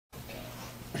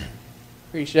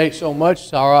Appreciate so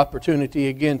much our opportunity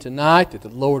again tonight that the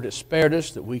Lord has spared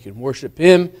us, that we can worship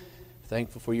Him.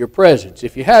 Thankful for your presence.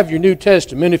 If you have your New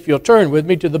Testament, if you'll turn with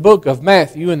me to the book of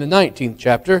Matthew in the 19th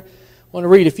chapter, I want to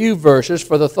read a few verses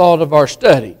for the thought of our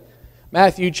study.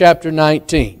 Matthew chapter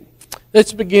 19.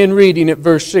 Let's begin reading at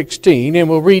verse 16, and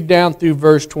we'll read down through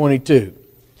verse 22.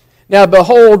 Now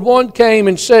behold, one came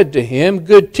and said to him,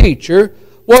 Good teacher,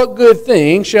 what good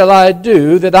thing shall I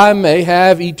do that I may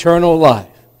have eternal life?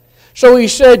 So he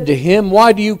said to him,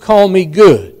 Why do you call me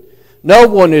good? No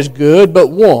one is good but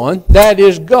one, that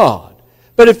is God.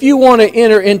 But if you want to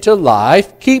enter into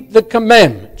life, keep the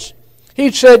commandments.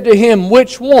 He said to him,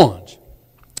 Which ones?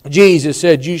 Jesus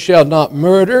said, You shall not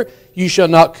murder, you shall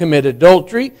not commit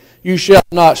adultery, you shall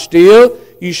not steal,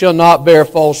 you shall not bear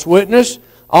false witness,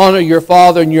 honor your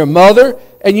father and your mother,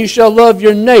 and you shall love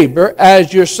your neighbor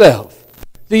as yourself.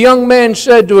 The young man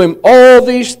said to him, All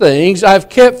these things I've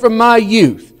kept from my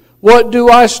youth. What do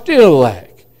I still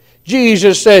lack?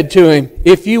 Jesus said to him,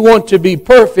 If you want to be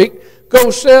perfect,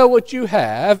 go sell what you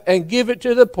have and give it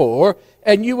to the poor,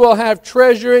 and you will have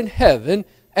treasure in heaven,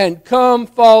 and come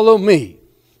follow me.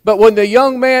 But when the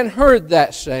young man heard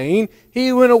that saying,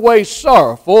 he went away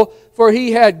sorrowful, for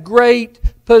he had great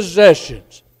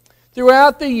possessions.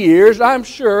 Throughout the years, I'm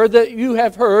sure that you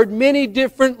have heard many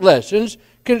different lessons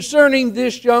concerning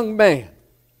this young man.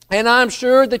 And I'm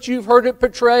sure that you've heard it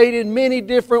portrayed in many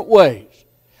different ways.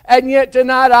 And yet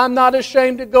tonight I'm not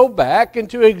ashamed to go back and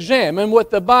to examine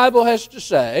what the Bible has to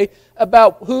say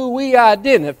about who we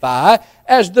identify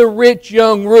as the rich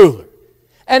young ruler.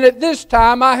 And at this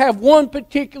time I have one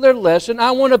particular lesson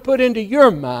I want to put into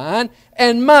your mind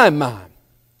and my mind.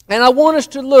 And I want us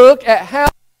to look at how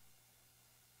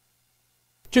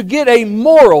to get a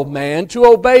moral man to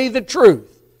obey the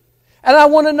truth. And I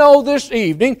want to know this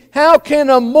evening, how can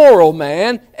a moral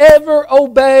man ever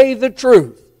obey the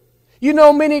truth? You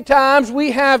know, many times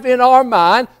we have in our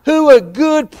mind who a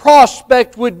good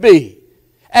prospect would be.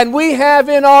 And we have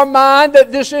in our mind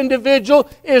that this individual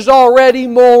is already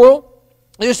moral.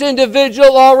 This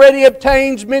individual already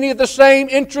obtains many of the same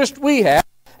interests we have.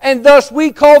 And thus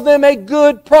we call them a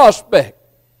good prospect.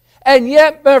 And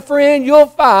yet, my friend, you'll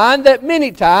find that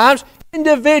many times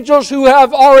individuals who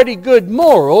have already good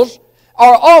morals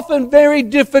are often very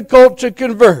difficult to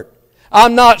convert.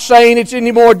 I'm not saying it's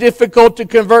any more difficult to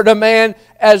convert a man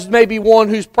as maybe one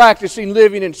who's practicing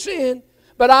living in sin,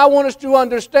 but I want us to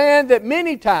understand that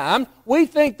many times we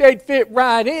think they'd fit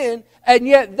right in, and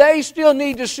yet they still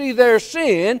need to see their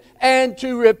sin and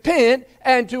to repent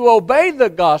and to obey the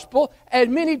gospel,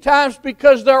 and many times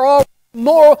because they're all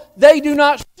moral, they do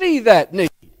not see that need.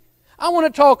 I want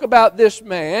to talk about this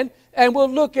man, and we'll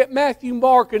look at Matthew,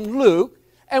 Mark, and Luke,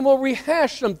 and we'll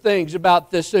rehash some things about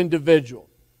this individual.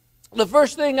 The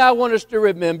first thing I want us to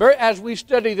remember as we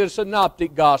study the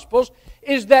Synoptic Gospels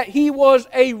is that he was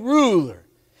a ruler.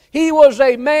 He was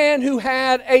a man who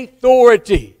had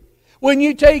authority. When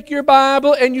you take your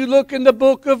Bible and you look in the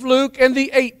book of Luke and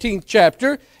the 18th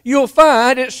chapter, you'll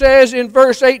find it says in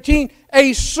verse 18,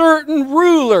 a certain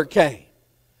ruler came.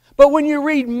 But when you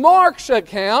read Mark's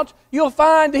account, you'll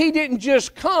find he didn't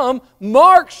just come.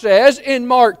 Mark says in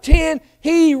Mark 10,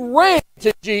 he ran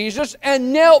to Jesus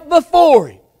and knelt before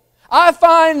him. I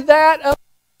find that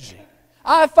amazing.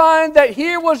 I find that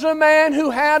here was a man who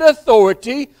had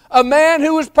authority, a man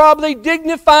who was probably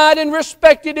dignified and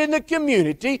respected in the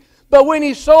community, but when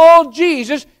he saw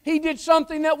Jesus, he did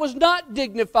something that was not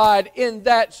dignified in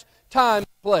that time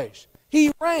and place.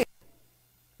 He ran.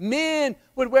 Men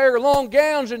would wear long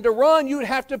gowns, and to run, you would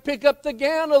have to pick up the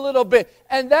gown a little bit,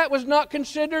 and that was not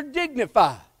considered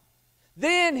dignified.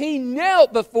 Then he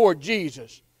knelt before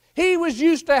Jesus. He was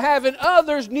used to having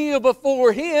others kneel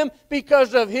before him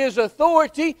because of his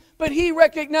authority, but he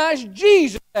recognized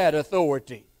Jesus had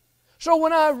authority. So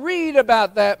when I read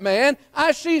about that man,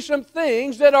 I see some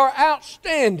things that are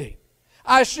outstanding.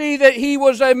 I see that he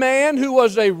was a man who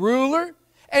was a ruler.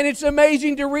 And it's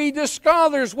amazing to read the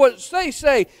scholars what they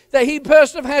say, that he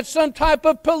must have had some type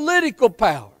of political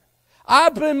power.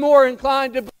 I've been more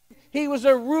inclined to believe he was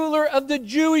a ruler of the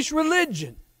Jewish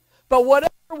religion. But whatever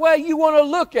way you want to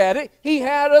look at it, he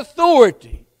had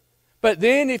authority. But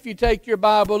then if you take your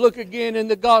Bible, look again in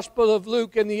the Gospel of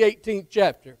Luke in the 18th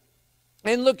chapter.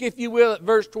 And look, if you will, at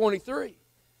verse 23.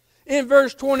 In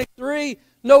verse 23,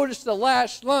 notice the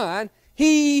last line,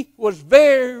 he was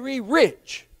very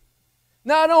rich.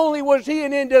 Not only was he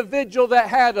an individual that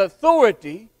had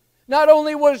authority, not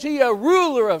only was he a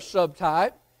ruler of some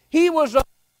type, he was a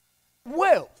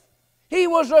wealth. He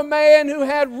was a man who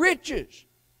had riches.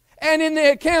 And in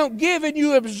the account given,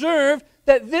 you observe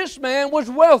that this man was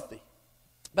wealthy.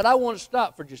 But I want to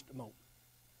stop for just a moment.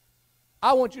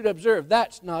 I want you to observe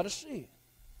that's not a sin.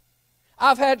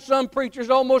 I've had some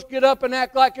preachers almost get up and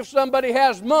act like if somebody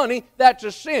has money, that's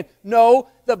a sin. No,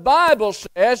 the Bible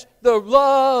says the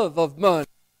love of money is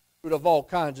the root of all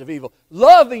kinds of evil.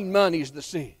 Loving money is the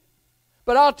sin.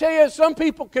 But I'll tell you, some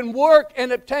people can work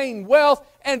and obtain wealth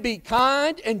and be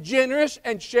kind and generous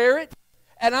and share it.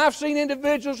 And I've seen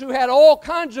individuals who had all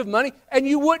kinds of money and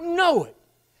you wouldn't know it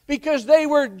because they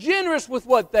were generous with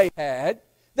what they had.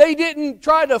 They didn't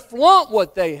try to flaunt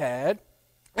what they had.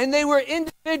 And they were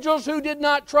individuals who did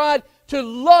not try to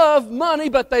love money,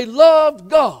 but they loved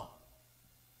God.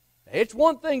 It's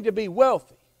one thing to be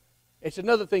wealthy. It's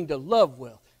another thing to love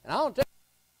wealth. And I'll tell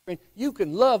you, friend, you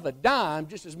can love a dime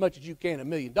just as much as you can $1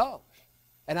 million.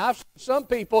 And I've seen some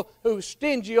people who are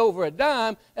stingy over a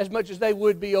dime as much as they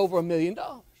would be over $1 million.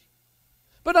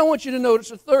 But I want you to notice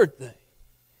a third thing.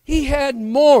 He had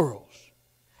morals.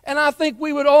 And I think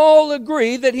we would all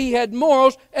agree that he had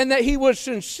morals and that he was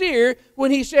sincere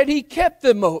when he said he kept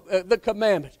the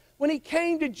commandments. When he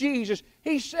came to Jesus,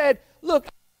 he said, look,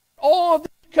 all the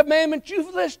commandments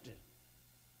you've listed.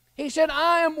 He said,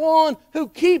 I am one who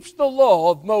keeps the law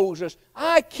of Moses.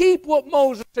 I keep what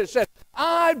Moses has said.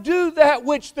 I do that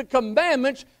which the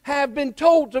commandments have been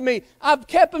told to me. I've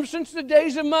kept them since the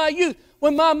days of my youth.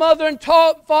 When my mother and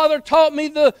father taught me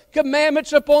the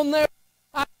commandments upon their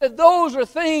I said, those are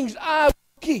things I will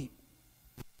keep.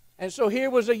 And so here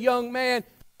was a young man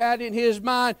who had in his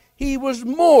mind, he was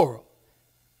moral.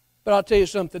 But I'll tell you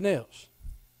something else.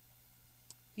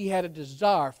 He had a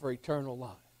desire for eternal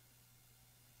life.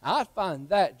 I find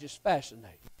that just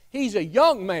fascinating. He's a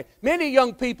young man. Many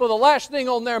young people, the last thing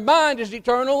on their mind is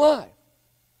eternal life.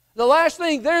 The last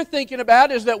thing they're thinking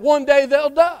about is that one day they'll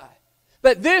die.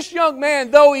 But this young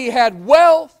man, though he had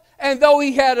wealth, and though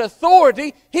he had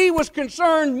authority, he was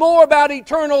concerned more about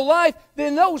eternal life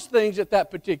than those things at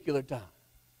that particular time.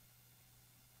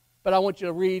 But I want you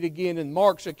to read again in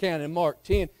Mark's account in Mark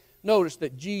 10. Notice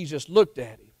that Jesus looked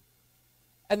at him.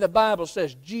 And the Bible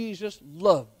says Jesus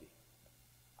loved him.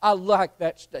 I like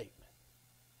that statement.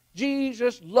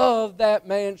 Jesus loved that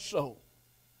man's soul.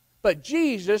 But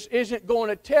Jesus isn't going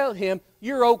to tell him,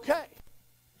 you're okay.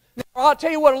 Now, I'll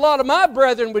tell you what a lot of my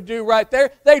brethren would do right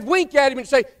there. They'd wink at him and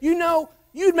say, you know,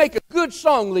 you'd make a good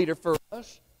song leader for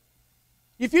us.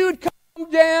 If you would come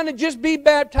down and just be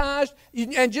baptized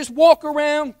and just walk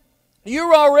around,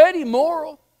 you're already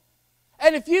moral.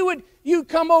 And if you'd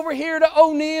come over here to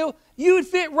O'Neill, you would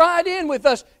fit right in with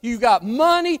us. You got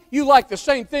money, you like the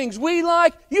same things we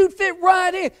like, you'd fit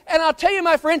right in. And I'll tell you,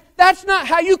 my friend, that's not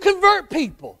how you convert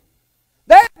people.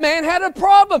 That man had a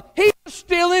problem. He was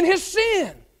still in his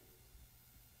sin.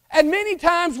 And many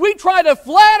times we try to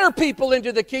flatter people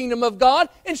into the kingdom of God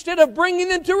instead of bringing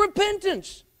them to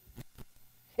repentance.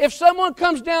 If someone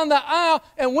comes down the aisle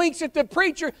and winks at the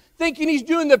preacher thinking he's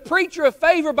doing the preacher a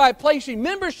favor by placing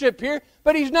membership here,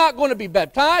 but he's not going to be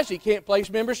baptized, he can't place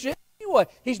membership anyway.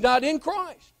 He's not in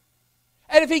Christ.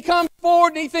 And if he comes forward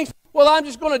and he thinks, well, I'm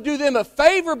just going to do them a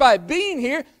favor by being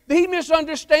here, he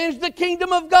misunderstands the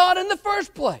kingdom of God in the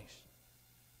first place.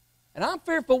 And I'm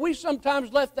fearful we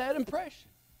sometimes left that impression.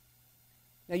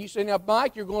 Now you say, now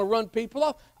Mike, you're going to run people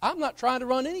off. I'm not trying to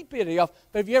run anybody off.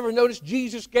 But have you ever noticed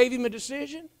Jesus gave him a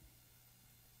decision?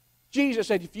 Jesus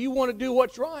said, if you want to do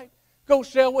what's right, go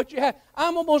sell what you have.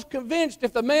 I'm almost convinced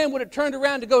if the man would have turned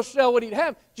around to go sell what he'd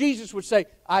have, Jesus would say,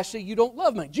 I see you don't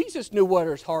love me. Jesus knew what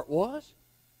his heart was.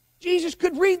 Jesus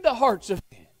could read the hearts of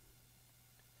men.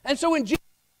 And so when Jesus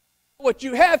said what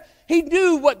you have, he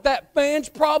knew what that man's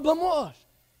problem was.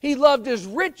 He loved his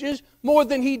riches more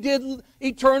than he did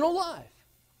eternal life.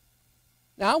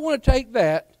 Now, I want to take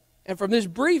that, and from this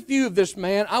brief view of this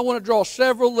man, I want to draw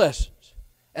several lessons.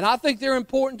 And I think they're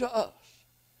important to us.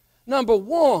 Number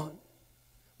one,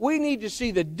 we need to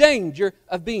see the danger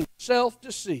of being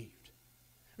self-deceived.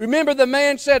 Remember, the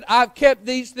man said, I've kept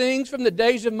these things from the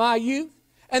days of my youth.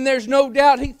 And there's no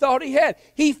doubt he thought he had.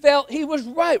 He felt he was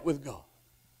right with God.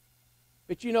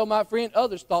 But you know, my friend,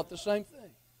 others thought the same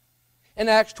thing. In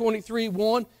Acts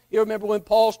 23:1, you remember when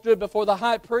Paul stood before the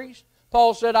high priest?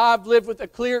 Paul said, I've lived with a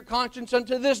clear conscience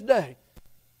unto this day.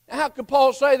 How could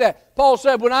Paul say that? Paul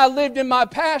said, when I lived in my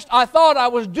past, I thought I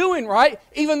was doing right,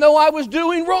 even though I was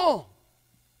doing wrong.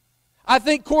 I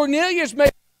think Cornelius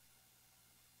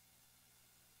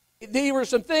there were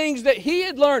some things that he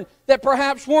had learned that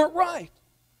perhaps weren't right.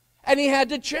 And he had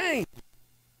to change.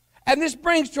 And this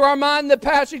brings to our mind the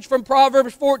passage from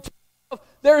Proverbs 14.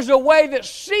 There's a way that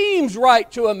seems right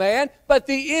to a man, but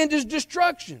the end is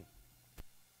destruction.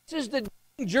 This is the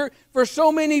danger for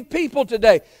so many people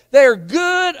today. They're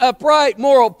good, upright,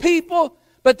 moral people,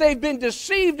 but they've been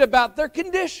deceived about their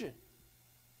condition.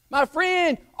 My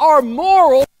friend, our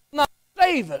morals will not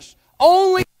save us.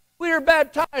 Only we are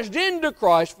baptized into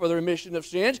Christ for the remission of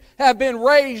sins, have been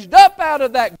raised up out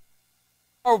of that,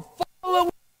 are following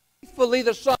faithfully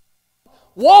the Son,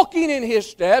 walking in His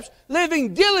steps,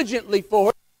 living diligently for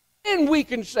it, and we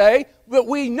can say that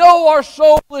we know our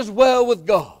soul is well with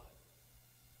God.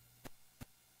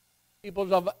 People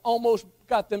have almost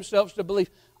got themselves to believe,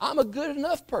 I'm a good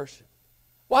enough person.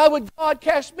 Why would God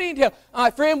cast me into hell? My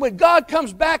friend, when God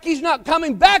comes back, He's not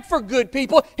coming back for good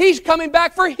people. He's coming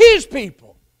back for His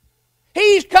people.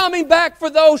 He's coming back for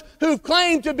those who've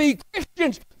claimed to be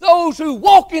Christians, those who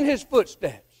walk in His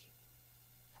footsteps.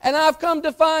 And I've come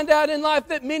to find out in life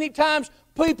that many times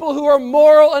people who are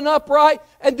moral and upright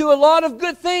and do a lot of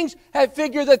good things have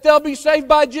figured that they'll be saved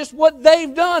by just what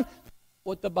they've done,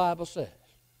 what the Bible says.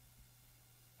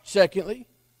 Secondly,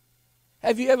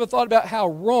 have you ever thought about how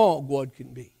wrong one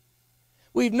can be?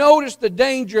 We've noticed the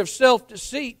danger of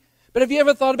self-deceit, but have you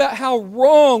ever thought about how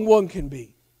wrong one can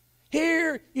be?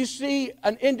 Here you see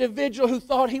an individual who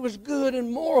thought he was good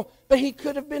and moral, but he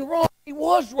could have been wrong. He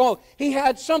was wrong. He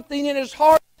had something in his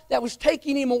heart that was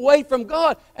taking him away from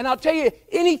God. And I'll tell you,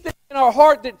 anything in our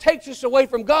heart that takes us away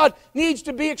from God needs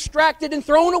to be extracted and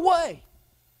thrown away.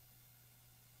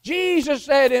 Jesus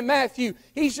said in Matthew,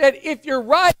 He said, if your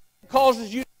right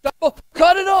causes you to stumble,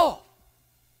 cut it off.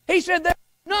 He said there's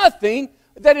nothing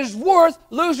that is worth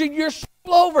losing your soul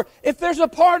over. If there's a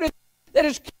part of it that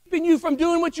is keeping you from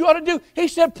doing what you ought to do, He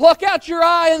said, pluck out your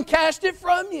eye and cast it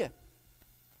from you.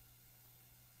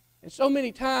 And so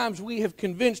many times we have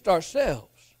convinced ourselves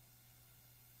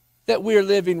that we're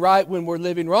living right when we're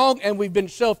living wrong, and we've been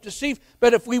self-deceived.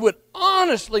 But if we would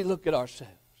honestly look at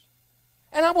ourselves,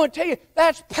 and I want to tell you,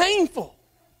 that's painful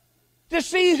to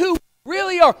see who we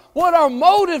really are, what our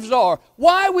motives are,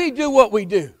 why we do what we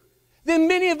do. Then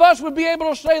many of us would be able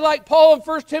to say like Paul in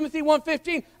 1 Timothy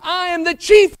 1:15, I am the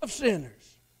chief of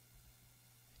sinners.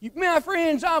 My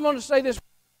friends, I'm going to say this,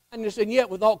 and yet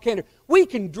with all candor, we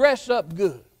can dress up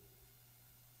good.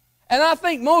 And I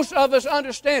think most of us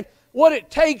understand what it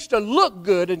takes to look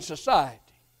good in society.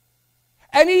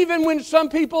 And even when some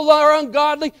people are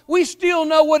ungodly, we still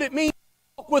know what it means to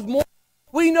walk with morals.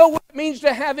 We know what it means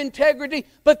to have integrity.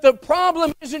 But the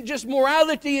problem isn't just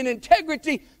morality and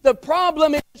integrity. The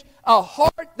problem is a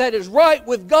heart that is right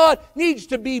with God needs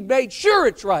to be made sure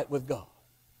it's right with God.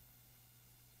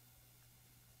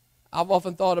 I've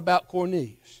often thought about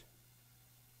Cornelius.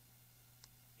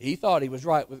 He thought he was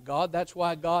right with God. That's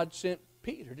why God sent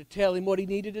Peter to tell him what he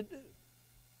needed to do.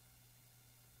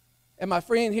 And my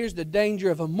friend, here's the danger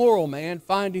of a moral man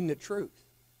finding the truth.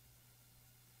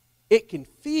 It can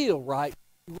feel right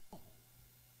and wrong.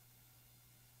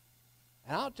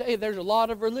 And I'll tell you, there's a lot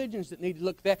of religions that need to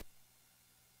look at that.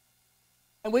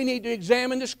 And we need to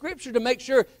examine the Scripture to make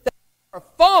sure that we are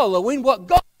following what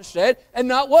God has said and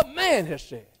not what man has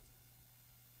said.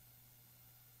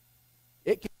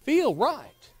 It can feel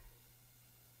right,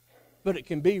 but it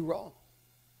can be wrong.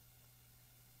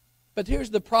 But here's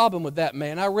the problem with that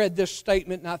man. I read this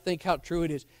statement and I think how true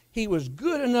it is. He was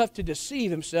good enough to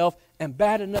deceive himself and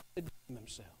bad enough to damn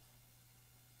himself.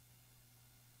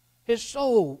 His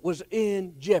soul was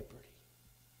in jeopardy.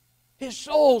 His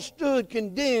soul stood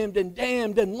condemned and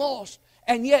damned and lost.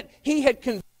 And yet he had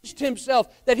convinced himself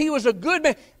that he was a good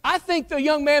man. I think the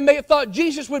young man may have thought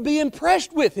Jesus would be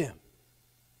impressed with him.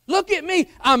 Look at me.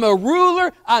 I'm a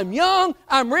ruler. I'm young.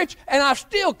 I'm rich. And I've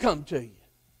still come to you.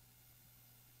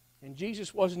 And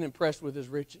Jesus wasn't impressed with his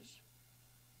riches.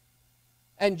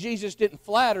 And Jesus didn't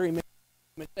flatter him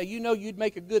and say, you know, you'd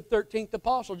make a good 13th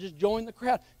apostle. Just join the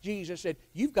crowd. Jesus said,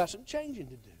 you've got some changing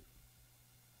to do.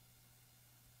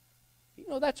 You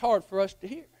know, that's hard for us to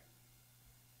hear.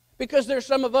 Because there's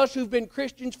some of us who've been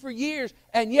Christians for years,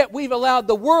 and yet we've allowed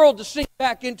the world to sink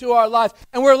back into our life.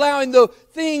 And we're allowing the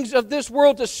things of this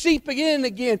world to seep in and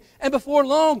again. And before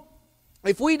long,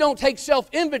 if we don't take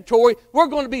self-inventory, we're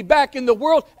going to be back in the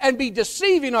world and be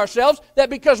deceiving ourselves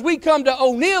that because we come to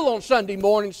O'Neill on Sunday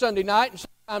morning, Sunday night, and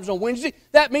sometimes on Wednesday,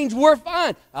 that means we're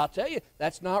fine. I'll tell you,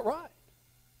 that's not right.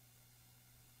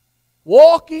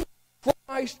 Walking with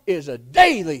Christ is a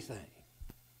daily thing.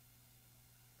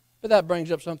 But that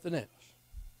brings up something else.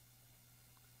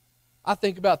 I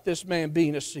think about this man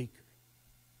being a seeker.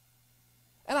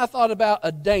 And I thought about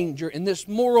a danger in this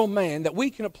moral man that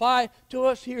we can apply to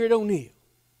us here at O'Neill.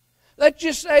 Let's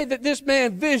just say that this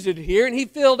man visited here and he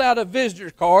filled out a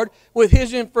visitor's card with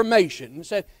his information and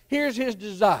said, here's his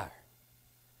desire.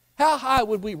 How high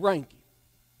would we rank him?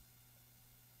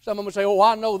 Someone would say, oh,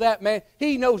 I know that man.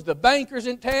 He knows the bankers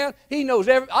in town. He knows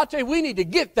I'll tell you, we need to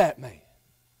get that man.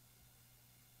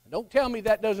 Don't tell me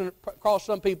that doesn't cross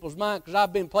some people's mind, because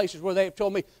I've been places where they've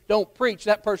told me, don't preach,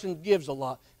 that person gives a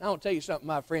lot. And I'll tell you something,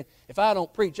 my friend. If I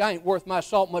don't preach, I ain't worth my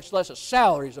salt, much less a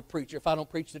salary as a preacher if I don't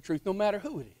preach the truth, no matter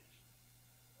who it is.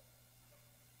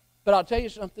 But I'll tell you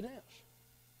something else.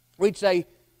 We'd say,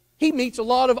 he meets a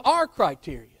lot of our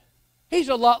criteria. He's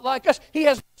a lot like us. He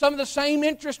has some of the same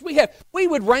interests we have. We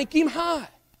would rank him high.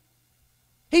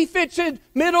 He fits in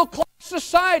middle-class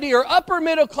society or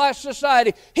upper-middle-class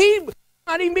society. He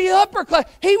might even be upper class.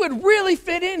 He would really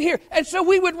fit in here. And so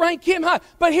we would rank him high.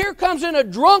 But here comes in a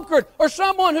drunkard or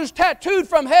someone who's tattooed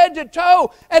from head to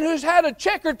toe and who's had a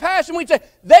checkered past, and we'd say,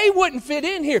 they wouldn't fit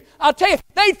in here. I'll tell you,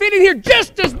 they'd fit in here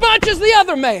just as much as the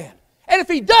other man. And if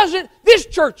he doesn't, this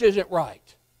church isn't right.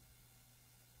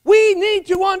 We need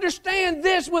to understand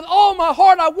this with all my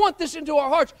heart. I want this into our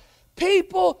hearts.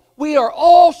 People, we are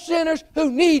all sinners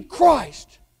who need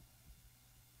Christ.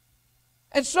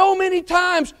 And so many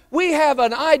times we have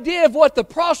an idea of what the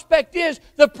prospect is.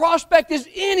 The prospect is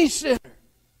any sinner.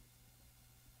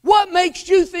 What makes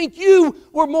you think you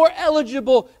were more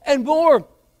eligible and more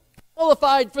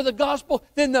qualified for the gospel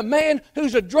than the man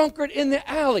who's a drunkard in the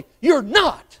alley? You're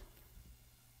not.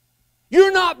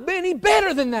 You're not any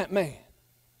better than that man.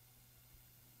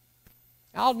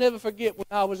 I'll never forget when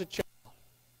I was a child.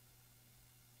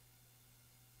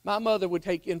 My mother would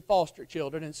take in foster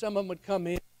children, and some of them would come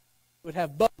in, would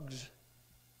have bugs.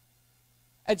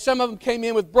 And some of them came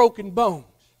in with broken bones.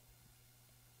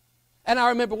 And I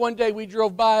remember one day we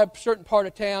drove by a certain part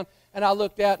of town, and I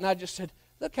looked out and I just said,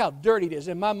 look how dirty it is.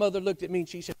 And my mother looked at me and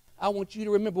she said, I want you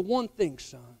to remember one thing,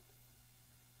 son.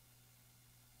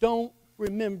 Don't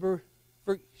remember,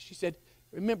 she said,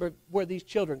 remember where these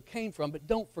children came from, but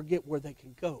don't forget where they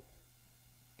can go.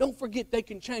 Don't forget they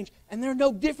can change, and they're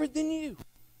no different than you.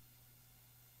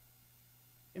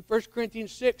 In 1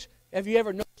 Corinthians 6, have you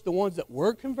ever noticed the ones that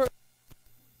were converted?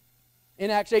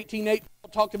 In Acts 18:8,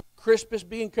 Paul talked about Crispus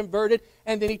being converted,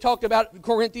 and then he talked about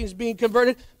Corinthians being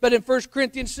converted. But in 1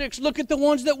 Corinthians 6, look at the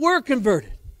ones that were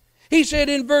converted. He said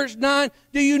in verse 9,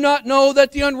 do you not know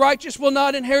that the unrighteous will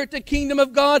not inherit the kingdom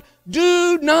of God?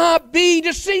 Do not be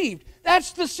deceived.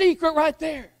 That's the secret right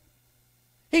there.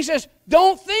 He says,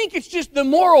 don't think it's just the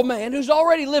moral man who's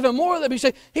already living morally.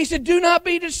 He said, do not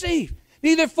be deceived.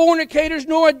 Neither fornicators,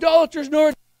 nor idolaters,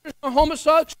 nor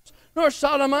homosexuals, nor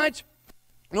sodomites,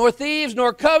 nor thieves,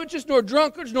 nor covetous, nor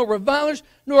drunkards, nor revilers,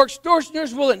 nor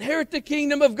extortioners will inherit the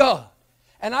kingdom of God.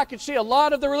 And I could see a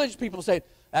lot of the religious people saying,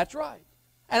 that's right.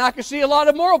 And I could see a lot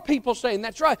of moral people saying,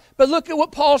 that's right. But look at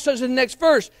what Paul says in the next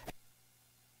verse.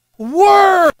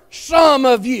 Were some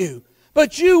of you,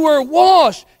 but you were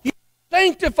washed, you were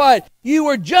sanctified, you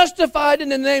were justified in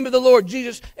the name of the Lord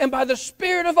Jesus and by the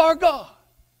Spirit of our God.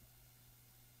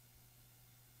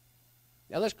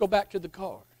 Now let's go back to the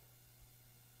card.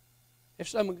 If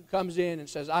someone comes in and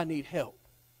says, I need help,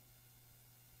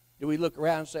 do we look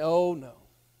around and say, oh no?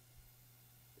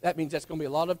 That means that's going to be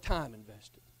a lot of time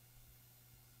invested.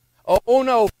 Oh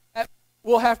no,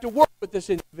 we'll have to work with this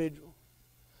individual.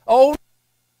 Oh,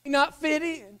 he may not fit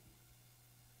in.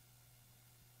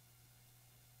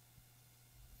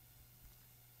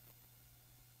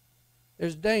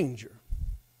 There's danger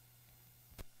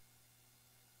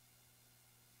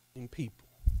in people.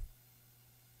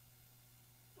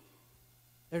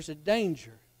 There's a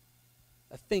danger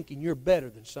of thinking you're better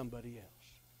than somebody else.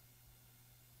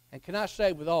 And can I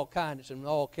say with all kindness and with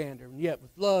all candor, and yet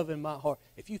with love in my heart,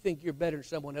 if you think you're better than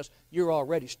someone else, you're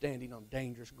already standing on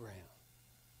dangerous ground.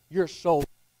 Your soul is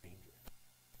in danger.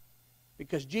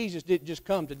 Because Jesus didn't just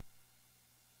come to die.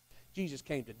 Jesus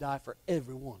came to die for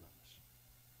every one of us.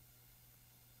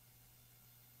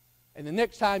 And the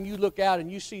next time you look out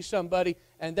and you see somebody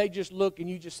and they just look and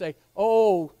you just say,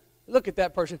 oh, look at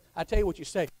that person. I tell you what you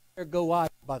say. There go I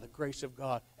by the grace of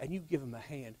God. And you give them a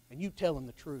hand and you tell them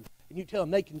the truth. And you tell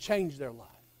them they can change their life.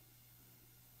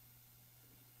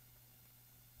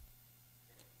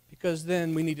 Because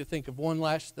then we need to think of one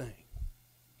last thing.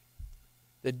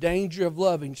 The danger of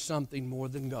loving something more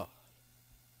than God.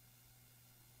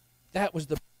 That was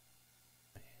the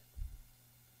man.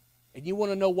 And you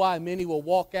want to know why many will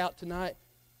walk out tonight?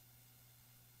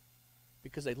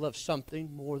 Because they love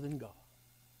something more than God.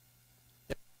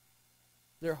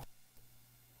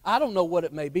 I don't know what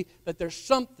it may be, but there's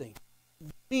something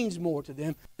that means more to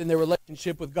them than their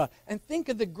relationship with God. And think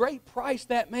of the great price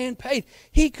that man paid.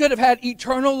 He could have had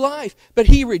eternal life, but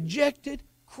he rejected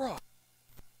Christ.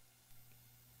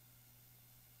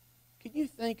 Can you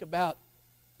think about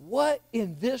what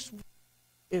in this world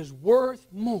is worth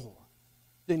more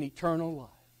than eternal life?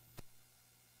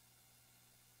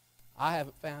 I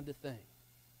haven't found a thing.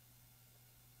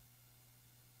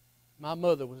 My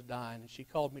mother was dying, and she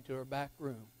called me to her back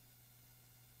room.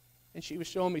 And she was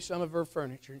showing me some of her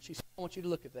furniture. And she said, I want you to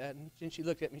look at that. And then she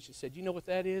looked at me and she said, you know what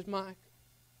that is, Mike?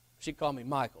 She called me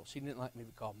Michael. She didn't like me to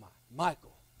be called Mike.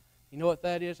 Michael, you know what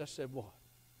that is? I said, what?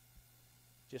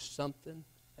 Just something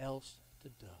else to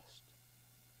dust.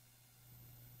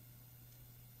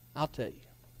 I'll tell you.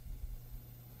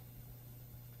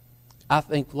 I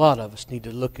think a lot of us need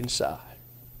to look inside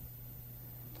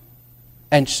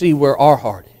and see where our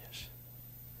heart is.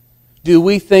 Do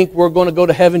we think we're going to go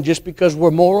to heaven just because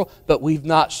we're moral, but we've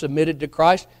not submitted to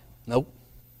Christ? Nope.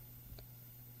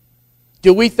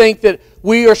 Do we think that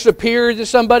we are superior to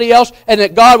somebody else and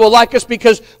that God will like us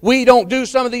because we don't do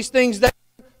some of these things?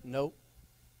 Nope.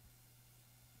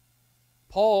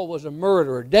 Paul was a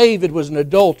murderer. David was an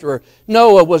adulterer.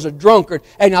 Noah was a drunkard.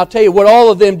 And I'll tell you what all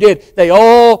of them did. They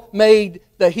all made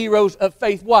the heroes of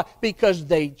faith. Why? Because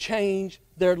they changed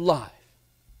their life.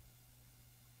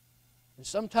 And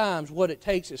sometimes what it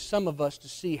takes is some of us to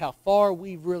see how far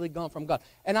we've really gone from God.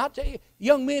 And I'll tell you,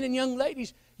 young men and young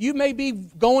ladies, you may be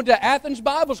going to Athens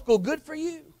Bible School. Good for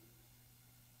you.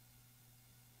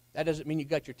 That doesn't mean you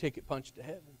got your ticket punched to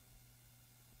heaven.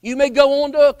 You may go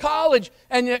on to a college,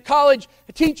 and that college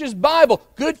teaches Bible.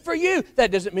 Good for you.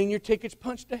 That doesn't mean your ticket's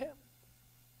punched to heaven.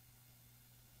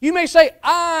 You may say,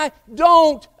 I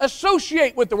don't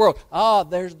associate with the world.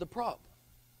 There's the problem.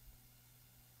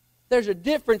 There's a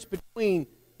difference between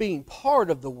being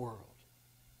part of the world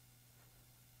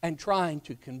and trying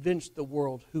to convince the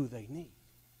world who they need.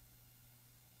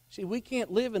 See, we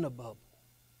can't live in a bubble.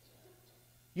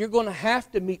 You're going to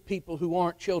have to meet people who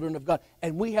aren't children of God.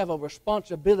 And we have a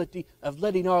responsibility of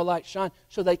letting our light shine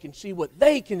so they can see what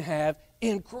they can have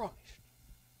in Christ.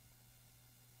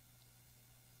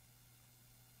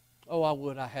 Oh,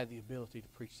 I had the ability to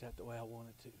preach that the way I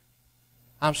wanted to.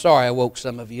 I'm sorry I woke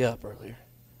some of you up earlier.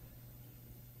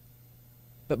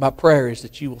 But my prayer is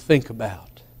that you will think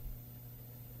about,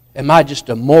 am I just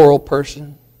a moral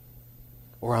person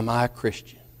or am I a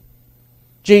Christian?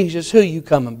 Jesus, who are you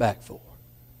coming back for?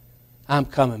 I'm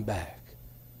coming back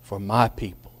for my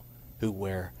people who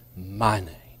wear my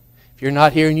name. If you're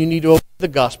not here and you need to obey the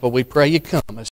gospel, we pray you come.